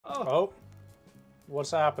Oh,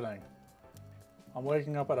 what's happening? I'm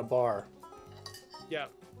waking up at a bar. Yeah.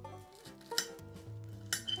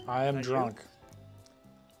 I am drunk.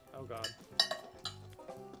 Oh god.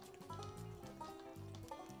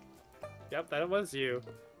 Yep, that was you.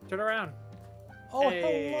 Turn around. Oh,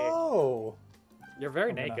 Hey. hello. You're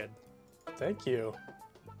very naked. Thank you.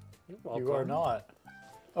 You're welcome. You are not.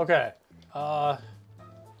 Okay. How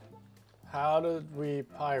did we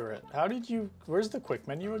pirate? How did you... Where's the quick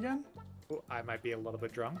menu again? Ooh, I might be a little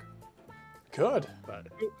bit drunk. Good. But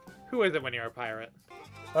who is it when you're a pirate?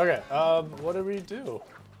 Okay, what do we do?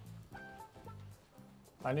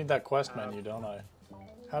 I need that quest menu, don't I?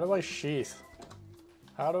 How do I sheath?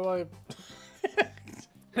 How do I...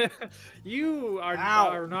 You are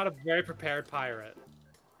not a very prepared pirate.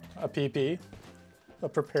 A PP? A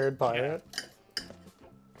prepared pirate? Yeah.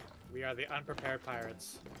 We are the unprepared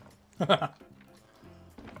pirates.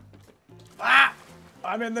 Ah!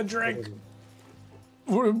 I'm in the drink!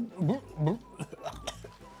 Follow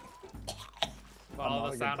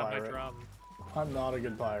the sound of my drum. I'm not a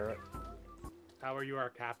good pirate. How are you our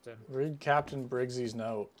captain? Read Captain Briggsy's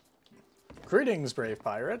note. Greetings, brave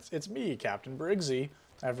pirates. It's me, Captain Briggsy.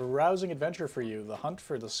 I have a rousing adventure for you, the hunt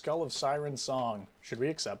for the Skull of Siren's Song. Should we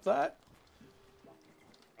accept that?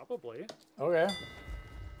 Probably. Okay.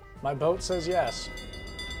 My boat says yes.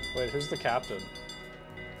 Wait, who's the captain?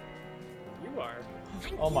 You are.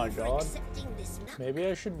 Oh my god. Maybe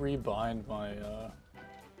I should rebind my,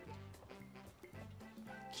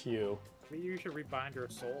 queue. Maybe you should rebind your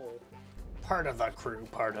soul. Part of the crew,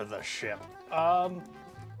 part of the ship.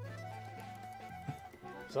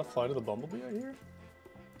 Is that Flight of the Bumblebee I hear?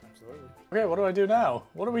 Absolutely. Okay, what do I do now?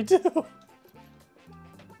 What do we do?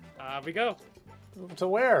 We go. To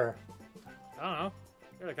where? I don't know.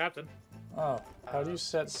 You're the captain. Oh, how do you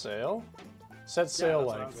set sail? Set sail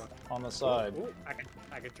length on the side. Ooh,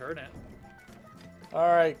 I can turn it.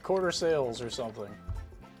 Alright, quarter sails or something.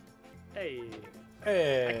 Hey.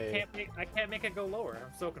 Hey. I can't make it go lower.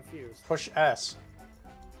 I'm so confused. Push S.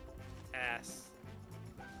 Ass.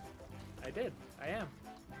 I did. I am.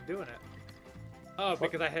 I'm doing it. Oh,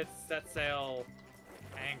 because I hit set sail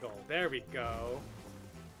angle. There we go.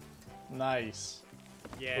 Nice.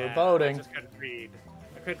 Yeah. We're boating. I just couldn't read.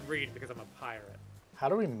 I couldn't read because I'm a pirate. How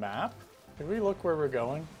do we map? Can we look where we're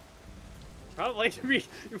going? Probably.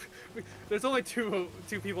 There's only two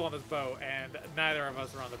people on this boat, and neither of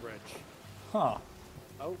us are on the bridge. Huh.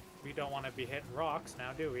 Oh, we don't want to be hitting rocks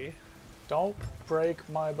now, do we? Don't break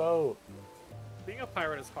my boat. Being a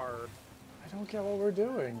pirate is hard. I don't get what we're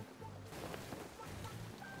doing.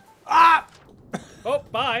 Ah! Oh,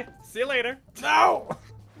 bye. See you later. No!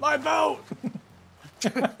 My boat!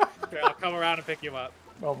 Okay, I'll come around and pick you up.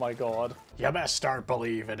 Oh my god. You best start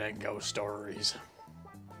believing in ghost stories.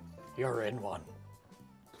 You're in one.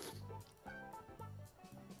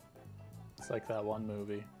 It's like that one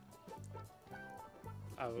movie.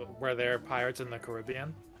 Were there pirates in the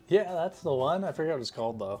Caribbean? Yeah, that's the one. I forget what it's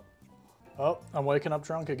called though. Oh, I'm waking up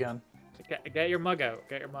drunk again. Get your mug out.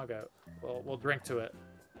 Get your mug out. We'll drink to it.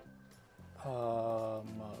 Mug.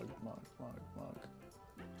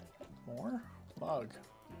 More? Mug.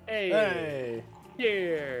 Hey. Hey.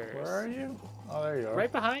 Cheers. Where are you? Oh, there you are.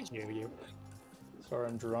 Right behind you. Sorry,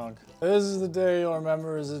 I'm drunk. This is the day you'll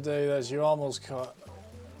remember as the day that you almost caught.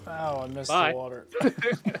 Ow, I missed the water.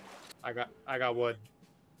 I got wood.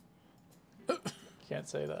 Can't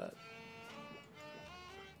say that.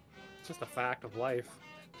 It's just a fact of life.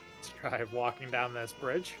 Try walking down this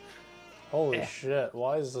bridge. Holy shit,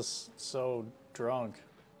 why is this so drunk?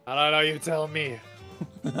 I don't know, you tell me.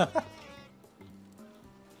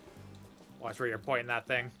 Watch where you're pointing that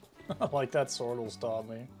thing. Like that sword will stop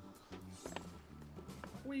me.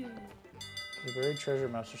 Whee. The buried treasure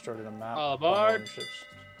master started a map. All aboard! Ships.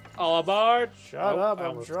 All aboard! Shut up,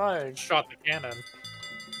 I'm trying. Shot the cannon.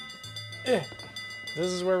 This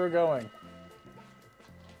is where we're going.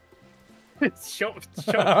 show.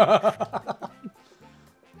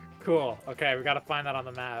 Cool. Okay, we gotta find that on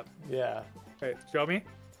the map. Yeah. Wait, show me.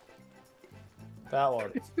 That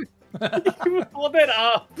one. You pulled it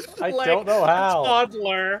up. I don't know how. A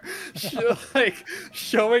toddler, like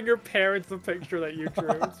showing your parents the picture that you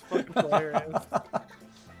drew. It's fucking hilarious.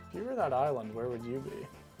 If you were that island, where would you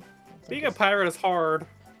be? Being a pirate is hard.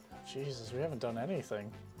 Jesus, we haven't done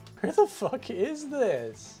anything. Where the fuck is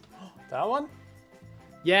this? That one?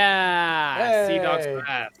 Yeah! Hey! Sea Dog's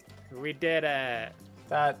Breath. We did it.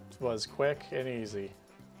 That was quick and easy.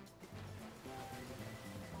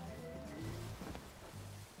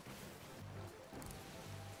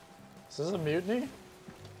 Is this a mutiny?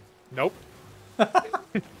 Nope.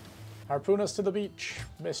 Harpoon us to the beach,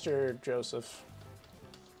 Mr. Joseph.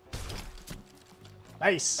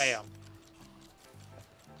 Nice. Bam.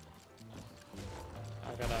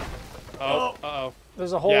 I'm gonna. Oh. Uh-oh.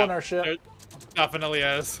 There's a hole in our ship. There definitely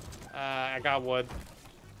is. I got wood.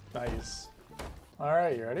 Nice. All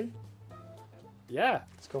right, you ready? Yeah.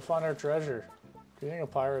 Let's go find our treasure. Being a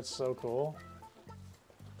pirate's so cool.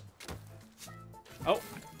 Oh,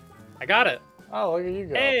 I got it. Oh, look at you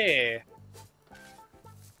go. Hey.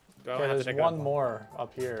 Do I Okay, have to there's dig up one more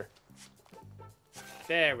up here.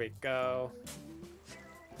 There we go.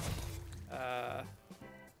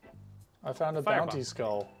 I found a Fireball. bounty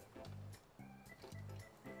skull.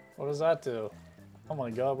 What does that do? Oh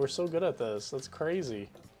my god, we're so good at this. That's crazy.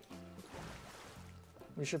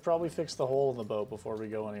 We should probably fix the hole in the boat before we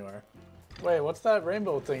go anywhere. Wait, what's that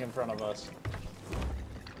rainbow thing in front of us?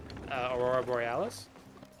 Aurora Borealis?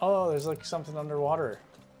 Oh, there's like something underwater.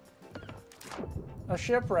 A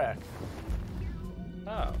shipwreck.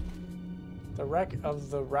 Oh. The wreck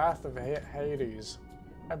of the Wrath of Hades.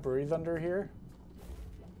 Can I breathe under here?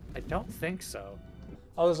 I don't think so.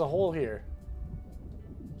 Oh, there's a hole here.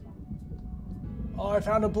 Oh, I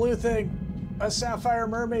found a blue thing. A sapphire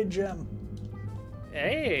mermaid gem.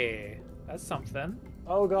 Hey, that's something.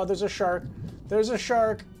 Oh god, there's a shark. There's a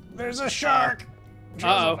shark. There's a shark.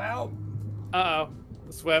 Uh-oh. Joseph, help. Uh-oh.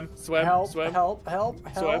 Swim, swim, Help, swim. help, help,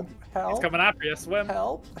 Swim. help, help. It's coming after you. Swim.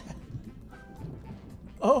 Help.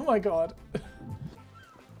 Oh my god.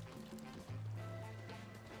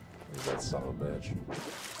 Where's that son of a bitch?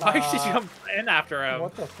 Why did you jump in after him?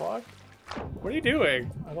 What the fuck? What are you doing?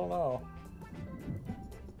 I don't know.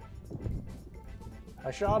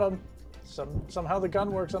 I shot him. Somehow the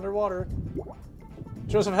gun works underwater.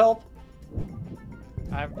 Joseph, help!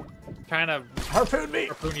 I'm trying to Harpoon me!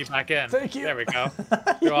 harpoon you back in. Thank you. There we go.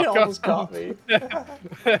 You You're welcome. almost caught me.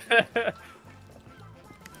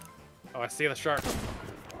 Oh, I see the shark.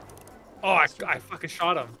 Oh, I fucking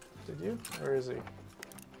shot him. Did you? Where is he?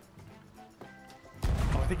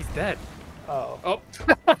 Oh, I think he's dead. Oh. Oh.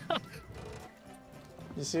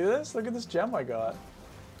 You see this? Look at this gem I got.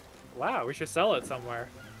 Wow, we should sell it somewhere.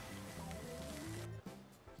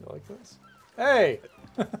 You like this? Hey!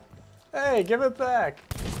 Hey, give it back!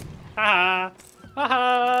 Ha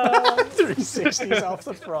ha! 360s off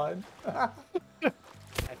the front. I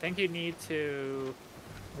think you need to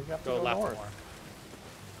We have to go go left north. more.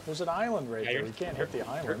 There's an island right Yeah, there. you're- You can't hit the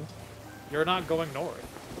island. You're not going north.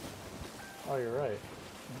 Oh, you're right.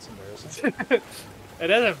 That's embarrassing. It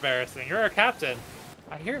is embarrassing. You're a captain.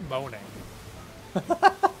 I hear moaning.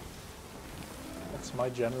 That's my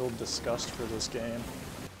general disgust for this game.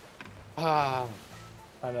 Ah,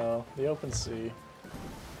 I know. The open sea.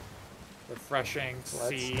 refreshing Let's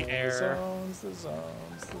sea name air. the zones, the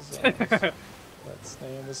zones, the zones. Let's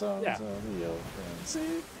name the zones Yeah. of the open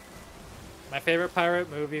sea. My favorite pirate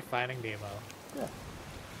movie, Finding Nemo. Yeah.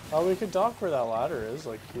 Oh, we could dock where that ladder is,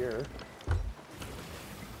 like here.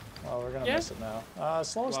 Oh, we're gonna Yeah. miss it now.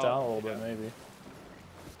 Slow us Well, down a little bit, yeah. maybe.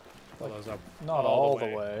 Like, Blows up not all the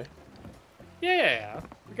way. Yeah.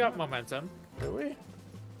 We got momentum. Do we?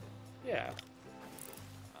 Yeah.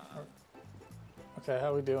 Okay,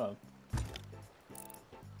 how we doing?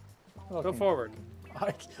 Go Looking- forward.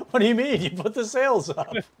 What do you mean? You put the sails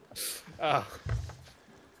up. Oh.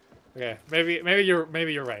 Okay. Maybe you're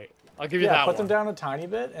right. I'll give you Yeah, that put one. them down a tiny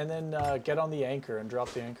bit, and then get on the anchor and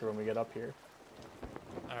drop the anchor when we get up here.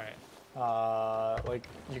 All right. Like,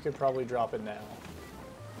 you could probably drop it now.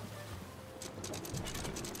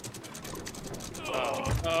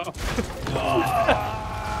 Oh.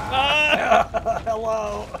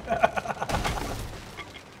 Hello!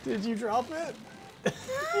 Did you drop it?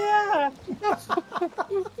 Yeah.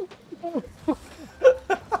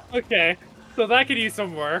 Okay. So that could use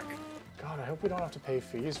some work. God, I hope we don't have to pay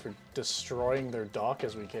fees for destroying their dock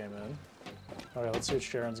as we came in. Alright, let's see what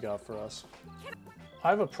Sharon's got for us. I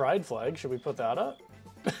have a pride flag. Should we put that up?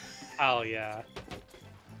 Hell yeah.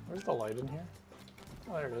 Where's the light in here?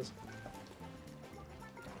 Oh, there it is.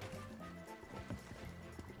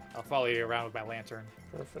 I'll follow you around with my lantern.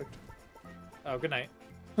 Perfect. Oh, good night.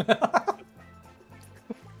 There's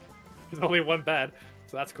only one bed,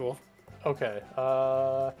 so that's cool. Okay,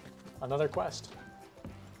 another quest.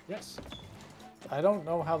 Yes. I don't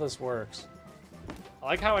know how this works. I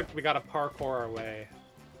like how we got to parkour our way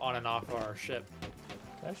on and off our ship.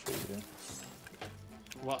 Can I shoot you?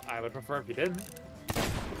 Well, I would prefer if you didn't.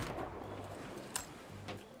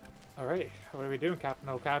 All right, what are we doing, Captain?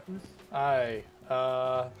 Oh, Captain. Aye.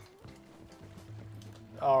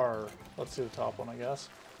 R. Let's do the top one, I guess.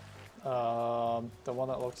 The one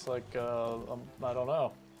that looks like, I don't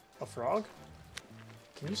know, a frog?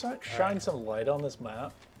 Can you shine some light on this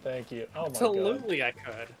map? Thank you. Oh my god. Absolutely, I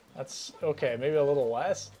could. That's, okay, maybe a little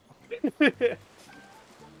less.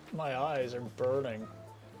 My eyes are burning.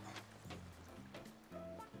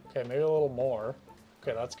 Okay, maybe a little more.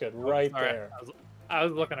 Okay, that's good. Right Sorry, there. I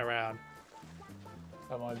was looking around.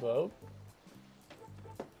 At my boat.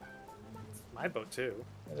 It's my boat too.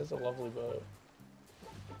 It is a lovely boat.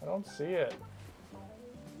 I don't see it.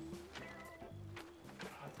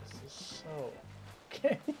 God, this is so...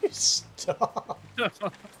 Can you stop?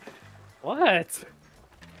 What?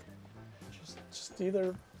 Just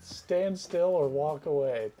either stand still or walk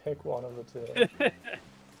away. Pick one of the two.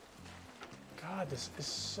 God, this is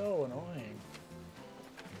so annoying.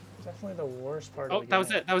 Definitely the worst part of the game. That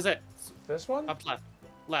was it. That was it. This one? Up left.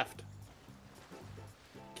 Left.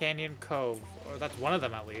 Canyon Cove. Or that's one of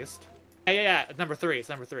them at least. Yeah. It's number 3. It's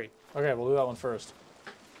number 3. Okay, we'll do that one first.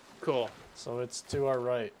 Cool. So it's to our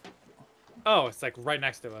right. Oh, it's like right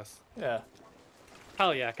next to us. Yeah.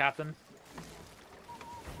 Hell yeah, Captain.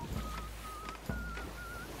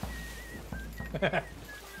 Oh,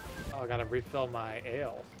 I gotta refill my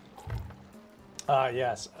ale.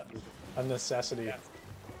 Yes. A necessity. Yeah.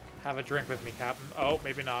 Have a drink with me, Captain. Oh,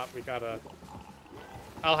 maybe not. We gotta...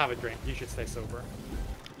 I'll have a drink. You should stay sober.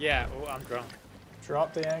 Yeah, oh, I'm drunk.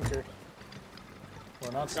 Drop the anchor.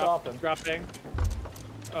 We're not stopping. Dropping.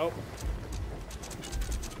 Oh.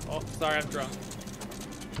 Oh, sorry, I'm drunk.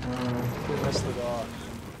 We missed the dock.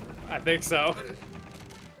 I think so.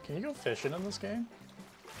 Can you go fishing in this game?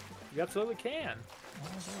 You absolutely can. Oh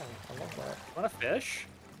my god, I love that. Want to fish?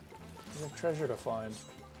 There's a treasure to find.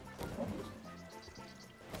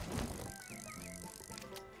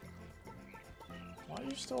 Why are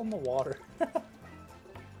you still in the water?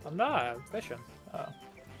 I'm not. I'm fishing. Oh.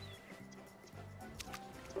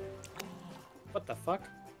 What the fuck?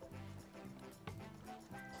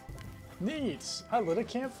 Neat! I lit a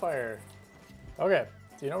campfire. Okay,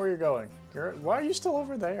 do you know where you're going? Why are you still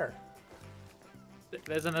over there?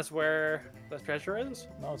 Isn't this where the treasure is?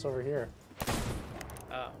 No, it's over here.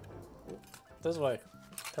 Oh. This way.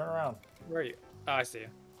 Turn around. Where are you? Oh, I see you.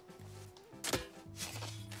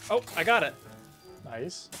 Oh, I got it.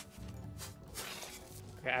 Nice.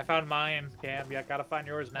 Okay, I found mine, Cam. You gotta find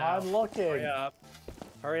yours now. I'm looking. Hurry up.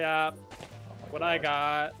 Hurry up. Oh Look what I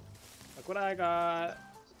got. Look what I got.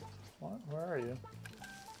 What? Where are you?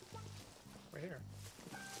 Right here.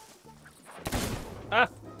 Ah!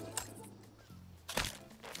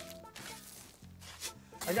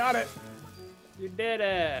 I got it! You did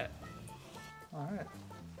it! Alright.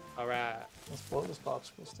 Alright. Let's blow this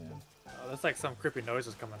popsicle stand. Oh, that's like some creepy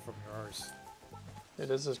noises coming from yours. It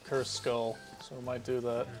is a cursed skull, so we might do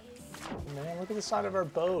that. Man, look at the side of our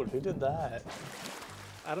boat. Who did that?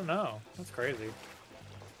 I don't know. That's crazy.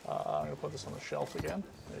 I'm gonna put this on the shelf again.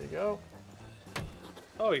 There you go.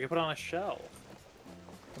 Oh, you can put it on a shelf.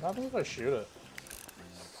 What happens if I shoot it?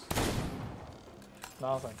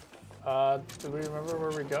 Nothing. Do we remember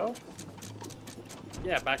where we go?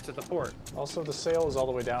 Yeah, back to the port. Also, the sail is all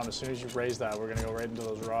the way down. As soon as you raise that, we're gonna go right into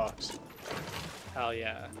those rocks. Hell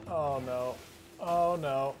yeah. Oh no. Oh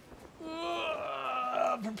no.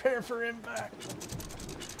 Prepare for impact.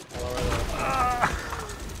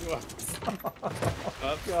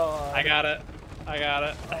 Oh, God. I got it. I got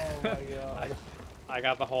it. Oh my god. I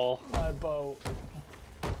got the hole. My boat.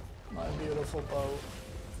 My beautiful boat.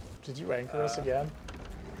 Did you anchor us again?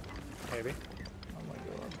 Maybe. Oh my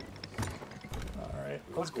god. Alright,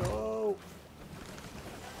 let's go.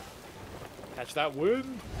 Catch that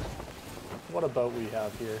wind. What a boat we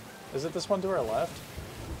have here. Is it this one to our left?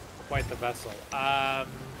 Quite the vessel. God,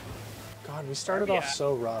 we started Yeah. off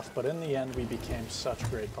so rough, but in the end we became such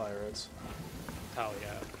great pirates. Hell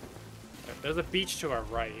yeah. There's a beach to our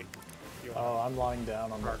right. You wanna Oh, I'm lying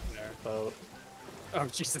down on the park there? boat. Oh,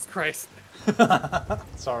 Jesus Christ.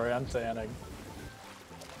 Sorry, I'm tanning.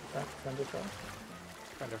 Friend or foe?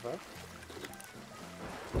 Friend or foe?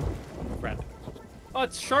 Friend. Oh,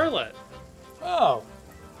 it's Charlotte. Oh!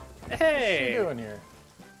 What's she Hey! doing here?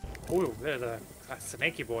 Ooh, there's a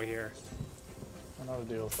snaky boy here. I know how to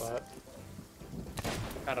deal with that.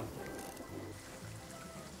 Got him.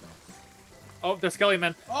 Oh, the skelly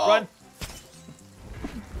men. Oh! Run!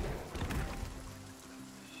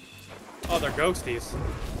 Oh, they're ghosties.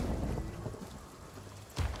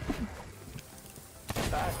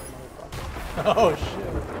 Back, motherfucker. Oh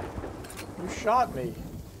shit. You shot me.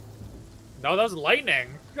 No, that was lightning.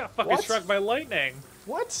 You got fucking What? struck by lightning.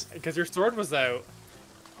 What? Because your sword was out.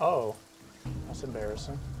 Oh. That's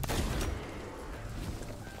embarrassing.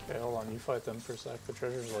 Okay, hold on. You fight them for a sec. The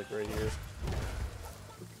treasure's like right here.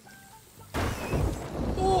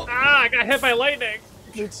 Ah, I got hit by lightning.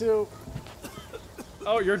 Me too.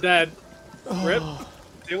 Oh, you're dead. Rip.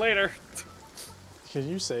 See you later. Can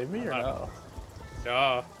you save me or no?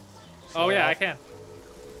 No. Oh, yeah, I can.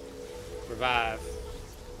 Revive.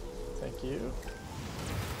 Thank you.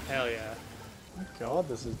 Hell yeah. Oh God,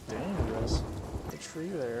 this is dangerous. The tree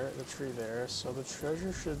there. So the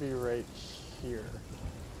treasure should be right here.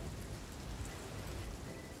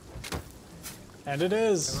 And it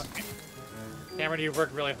is! Cameron, you've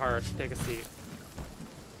worked really hard. Take a seat.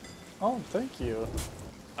 Oh, thank you.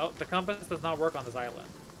 Oh, the compass does not work on this island.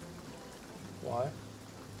 Why?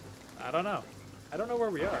 I don't know. I don't know where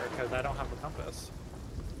we are because I don't have a compass.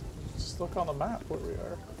 Just look on the map where we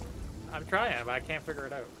are. I'm trying, but I can't figure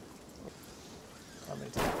it out. Let me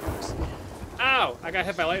take a look. See. Ow! I got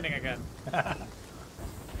hit by lightning again. Ow!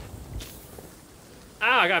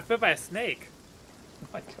 I got bit by a snake. Oh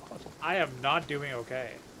my God. I am not doing okay.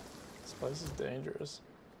 This place is dangerous.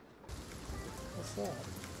 What's that?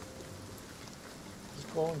 There's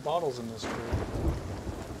glowing bottles in this tree.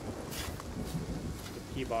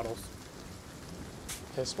 Pee bottles.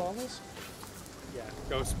 Piss bottles? Yeah,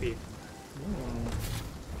 ghost pee.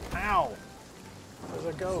 Ow! There's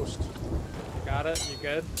a ghost. Got it? You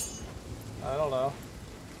good? I don't know.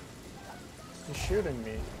 He's shooting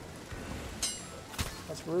me.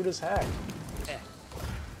 That's rude as heck. Eh.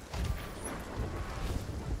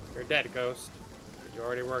 You're dead, ghost. You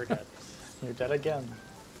already were dead. You're dead again.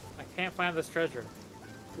 I can't find this treasure.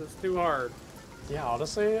 This is too hard. Yeah,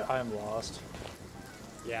 honestly, I'm lost.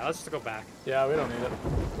 Yeah, let's just go back. Yeah, we don't need it.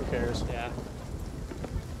 Who cares? Yeah.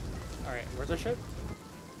 Alright, where's our ship?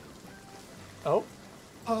 Oh,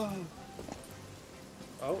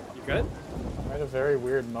 Oh, you good? I made a very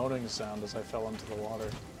weird moaning sound as I fell into the water.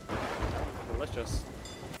 Delicious.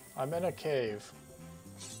 I'm in a cave.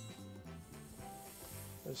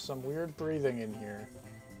 There's some weird breathing in here.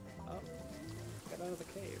 Oh, get out of the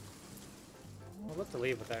cave. We'll have to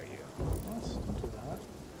leave without you. What? Don't do that.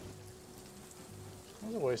 That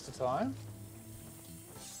was a waste of time.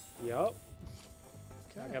 Yup.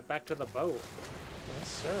 I Okay. got back to the boat. Yes,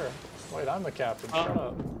 sir. Wait, I'm the captain. Oh. Shut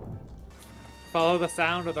up. Follow the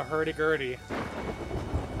sound of the hurdy-gurdy.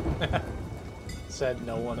 Said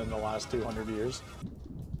no one in the last 200 years.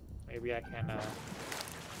 Maybe I can,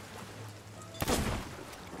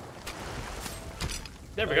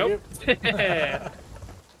 There we go.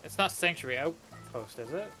 It's not Sanctuary Outpost,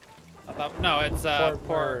 is it? I thought... No, it's,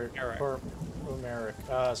 Port Eric. Port Merrick.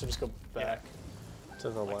 So just go back to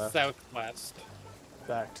the Like left. southwest.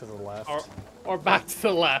 Back to the left. Or back to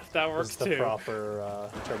the left. That works That's the too. proper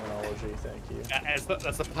terminology, thank you. Yeah,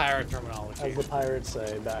 that's the pirate terminology. As the pirates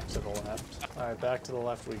say, back to the left. Alright, back to the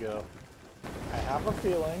left we go. I have a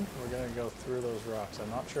feeling we're gonna go through those rocks. I'm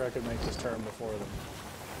not sure I could make this turn before them.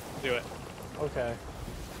 Do it. Okay.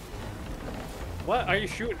 What are you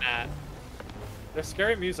shooting at? There's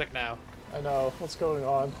scary music now. I know. What's going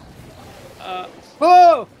on?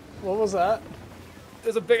 Oh! What was that?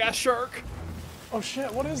 There's a big ass shark. Oh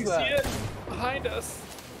shit, what is You that? see it? Behind us.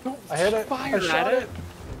 I hit it. Fire I shot it.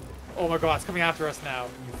 Oh my god, it's coming after us now.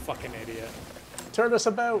 You fucking idiot. Turn us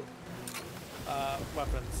about.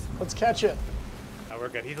 Weapons. Let's catch it. Oh, we're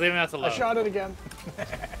good. He's leaving us alone. I shot it again.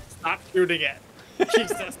 Stop shooting it.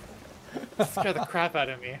 Jesus. Scared the crap out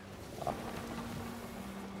of me.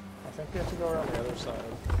 I think we have to go around the other side.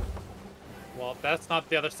 Well, that's not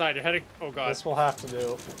the other side. You're heading... Oh god. This we'll have to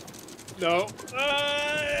do. No.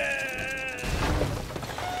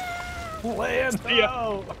 Land!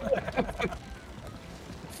 No!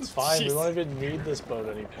 It's fine, we Jeez. won't even need this boat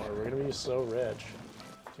anymore. We're gonna be so rich.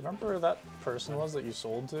 Do you remember who that person was that you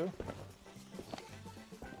sold to?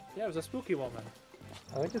 Yeah, it was a spooky woman.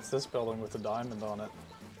 I think it's this building with the diamond on it.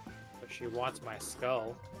 But she wants my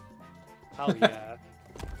skull. Hell yeah.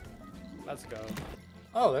 Let's go.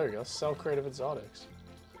 Oh, there you go. Sell creative exotics.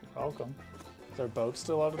 Welcome. Is their boat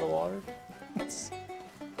still out of the water?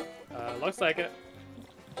 Looks like it.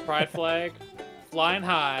 Pride flag. Flying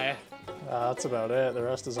high. That's about it. The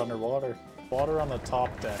rest is underwater. Water on the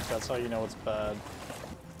top deck. That's how you know it's bad.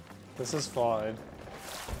 This is fine.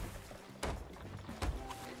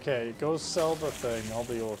 Okay, go sell the thing. I'll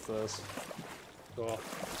deal with this. Cool.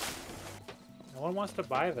 No one wants to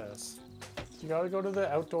buy this. You gotta go to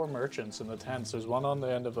the outdoor merchants in the tents. There's one on the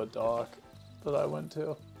end of a dock that I went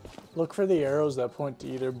to. Look for the arrows that point to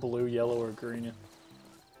either blue, yellow, or green.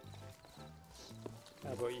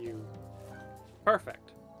 How about you?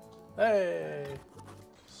 Perfect. Hey!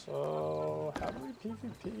 So, how do we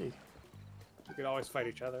PvP? We could always fight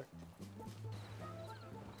each other.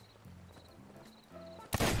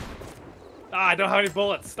 Ah, I don't have any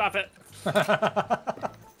bullets. Stop it.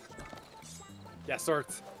 Yeah,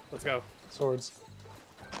 swords. Let's go. Swords.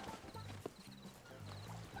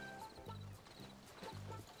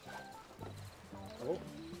 Oh.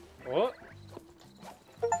 Oh.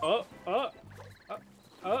 Oh. Oh. Oh.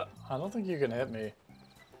 Oh. I don't think you can hit me.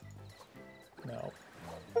 No.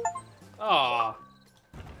 Aw.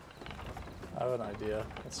 I have an idea.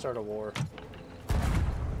 Let's start a war.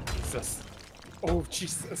 Jesus. Oh,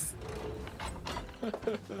 Jesus.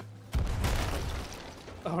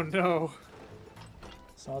 Oh, no.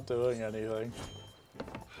 It's not doing anything.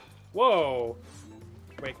 Whoa.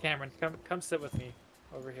 Wait, Cameron, come sit with me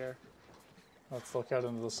over here. Let's look out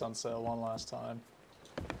into the sunset one last time.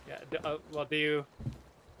 Yeah. Well, do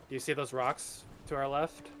you see those rocks to our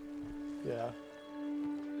left? Yeah.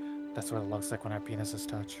 That's what it looks like when our penises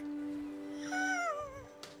touch.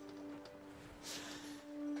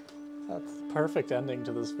 That's the perfect ending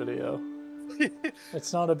to this video.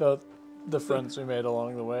 It's not about the friends we made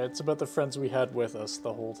along the way. It's about the friends we had with us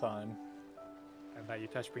the whole time. And that you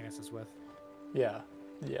touch penises with. Yeah.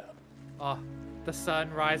 Yeah. Oh, the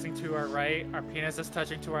sun rising to our right, our penises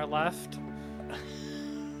touching to our left.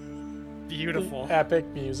 Beautiful. Epic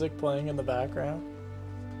music playing in the background.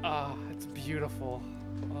 Ah, it's beautiful.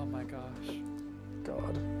 Oh my gosh.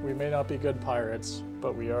 God. We may not be good pirates,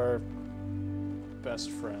 but we are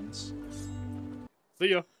best friends. See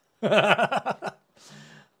ya.